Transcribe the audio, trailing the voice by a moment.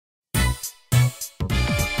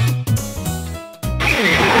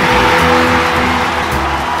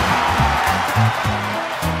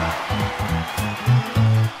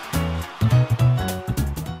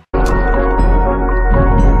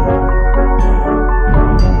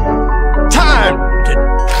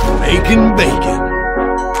bacon.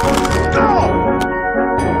 Go!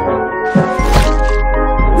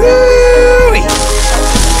 Woo-wee.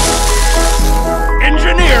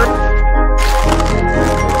 Engineer!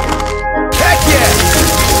 Heck yeah!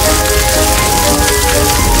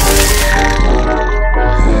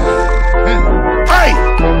 Hey!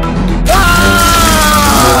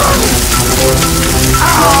 Ah!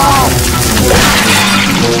 Ow!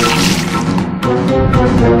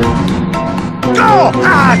 Go!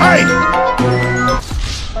 Ah, hey!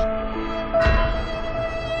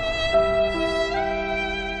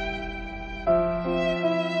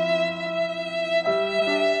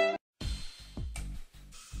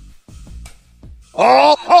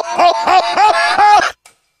 Oh, ho, ho, ho, ho, ho!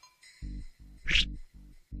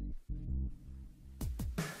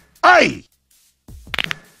 Hey!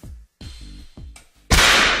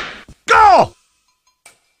 Go!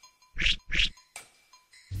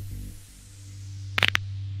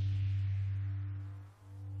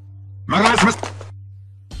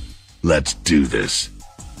 Let's do this.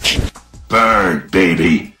 Burn,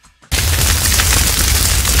 baby.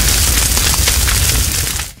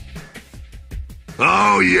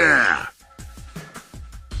 Oh, yeah.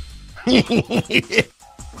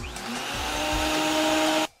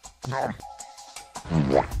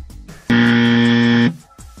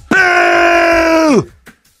 Boo!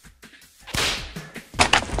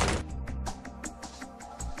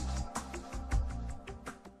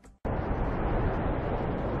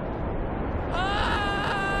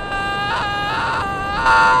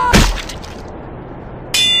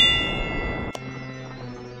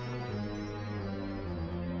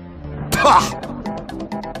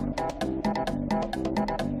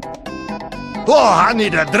 Oh, I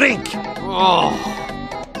need a drink. Oh.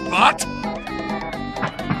 What?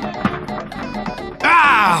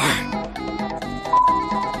 Ah!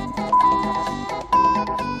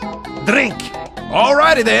 Drink.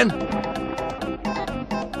 Alrighty then.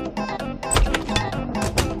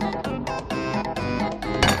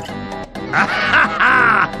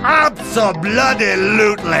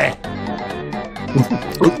 Abso-bloody-lutely.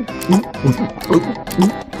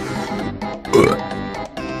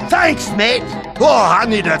 Thanks, mate. Oh, I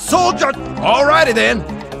need a soldier. Alrighty then.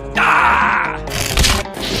 Ah!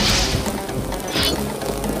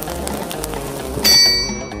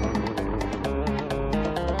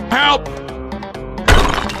 Help!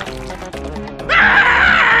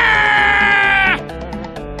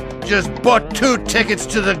 Just bought 2 tickets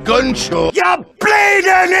to the gun show. You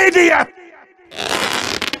bleeding idiot!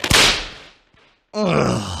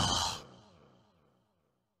 Ugh.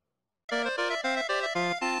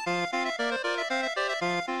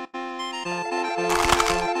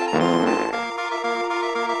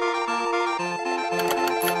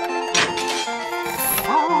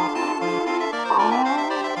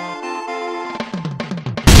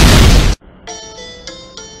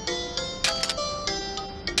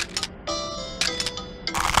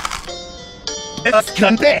 Let's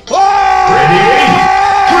compare.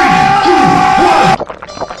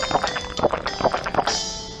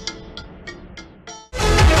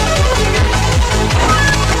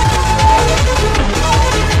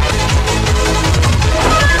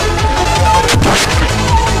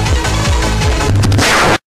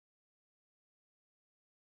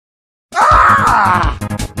 Ah!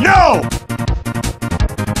 No!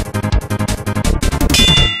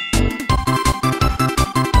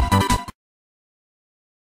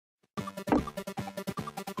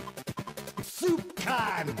 Soup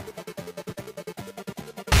can!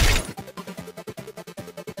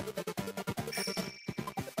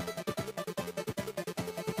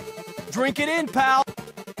 Drink it in, pal.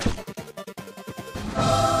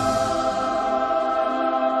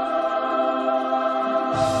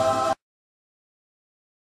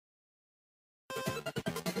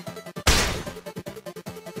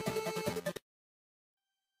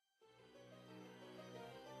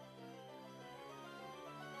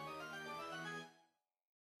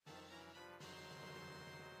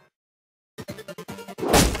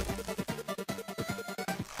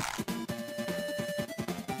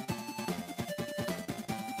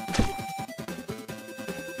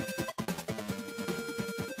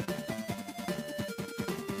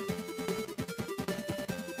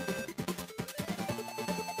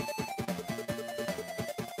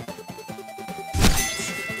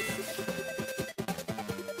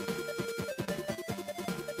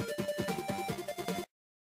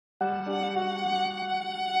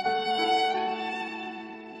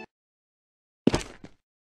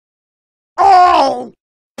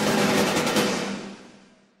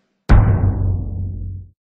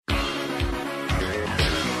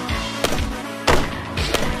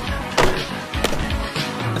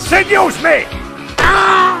 seduce me!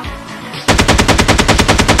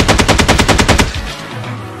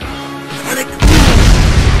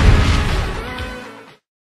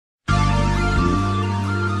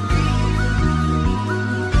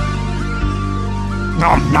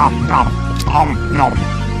 Nom nom nom nom nom.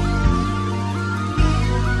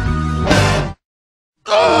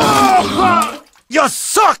 You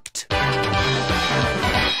sucked!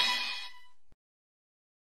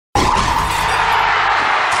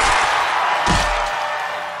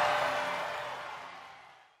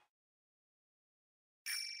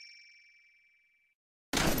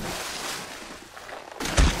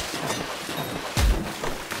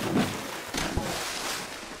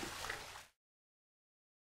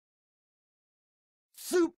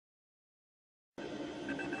 Soup.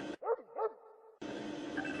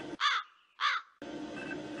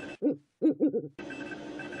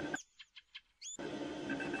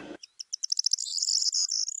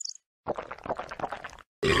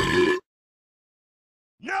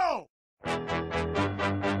 No!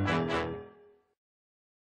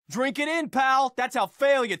 Drink it in, pal. That's how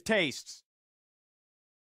failure tastes.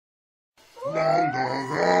 Come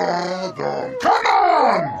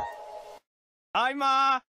on! I'm,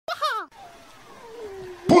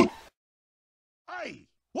 Hey,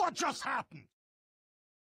 what just happened?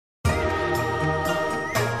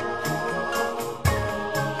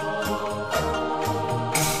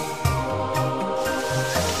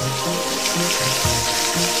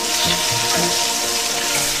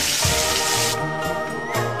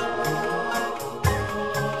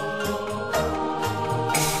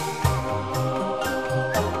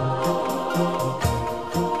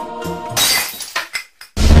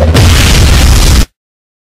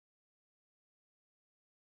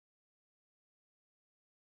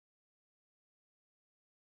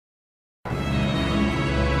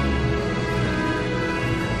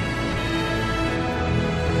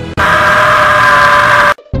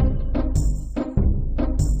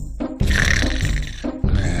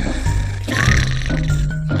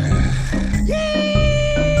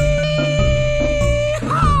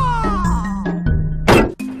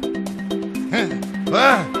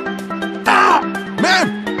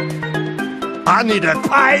 man! I need a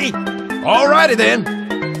pie! Alrighty then.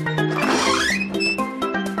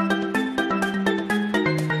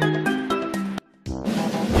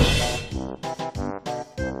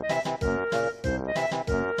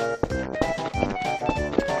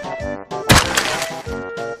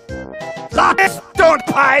 Don't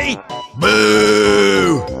pay!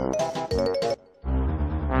 Boo!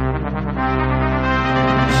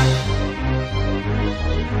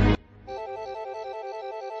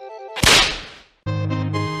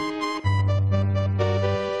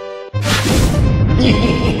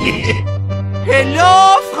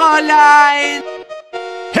 Hello, Fräulein!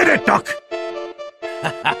 Hit it, Duck!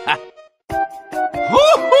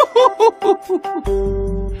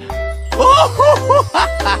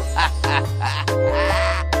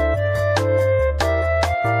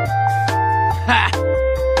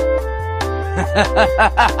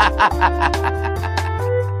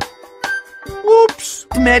 Oops,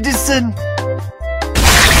 medicine.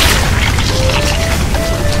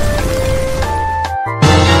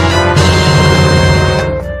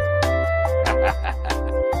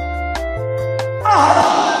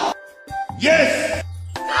 Yes!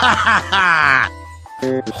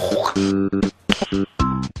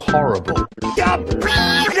 Horrible. You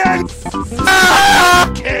bleeding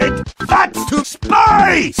kid! That's too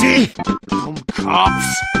spicy!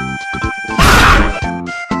 Cops!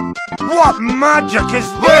 What magic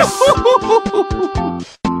is this?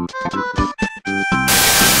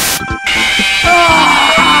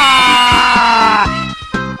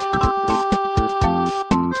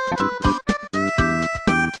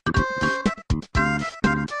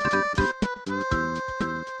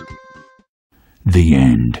 The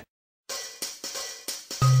end.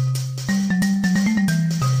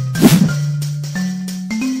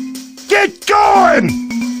 Get going!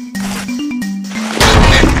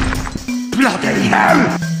 Bloody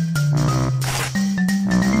hell!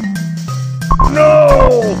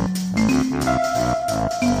 No!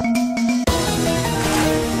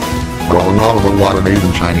 Going all of a lot of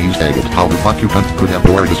Asian Chinese dated. How the fuck you cunt could have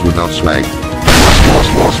ordered this without swag?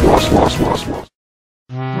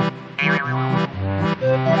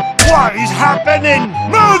 What is happening?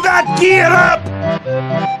 Move that gear up!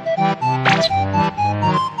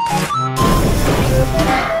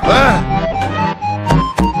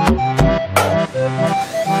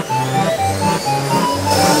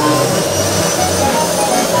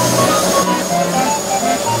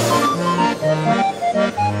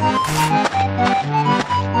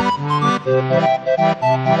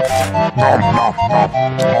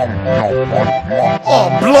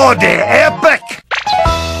 bloody epic!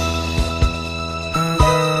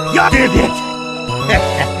 You did it!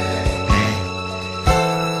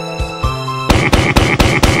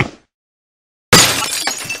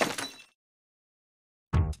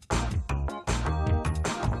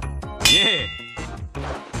 Yeah.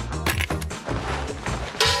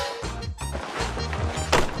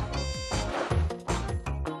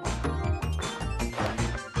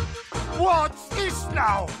 What's this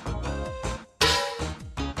now?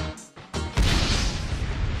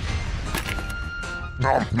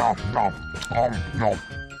 Nom nom nom nom nom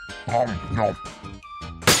nom nom.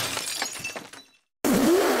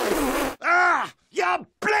 Ah! You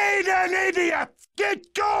bleeding idiot!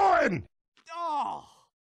 Get going! Oh.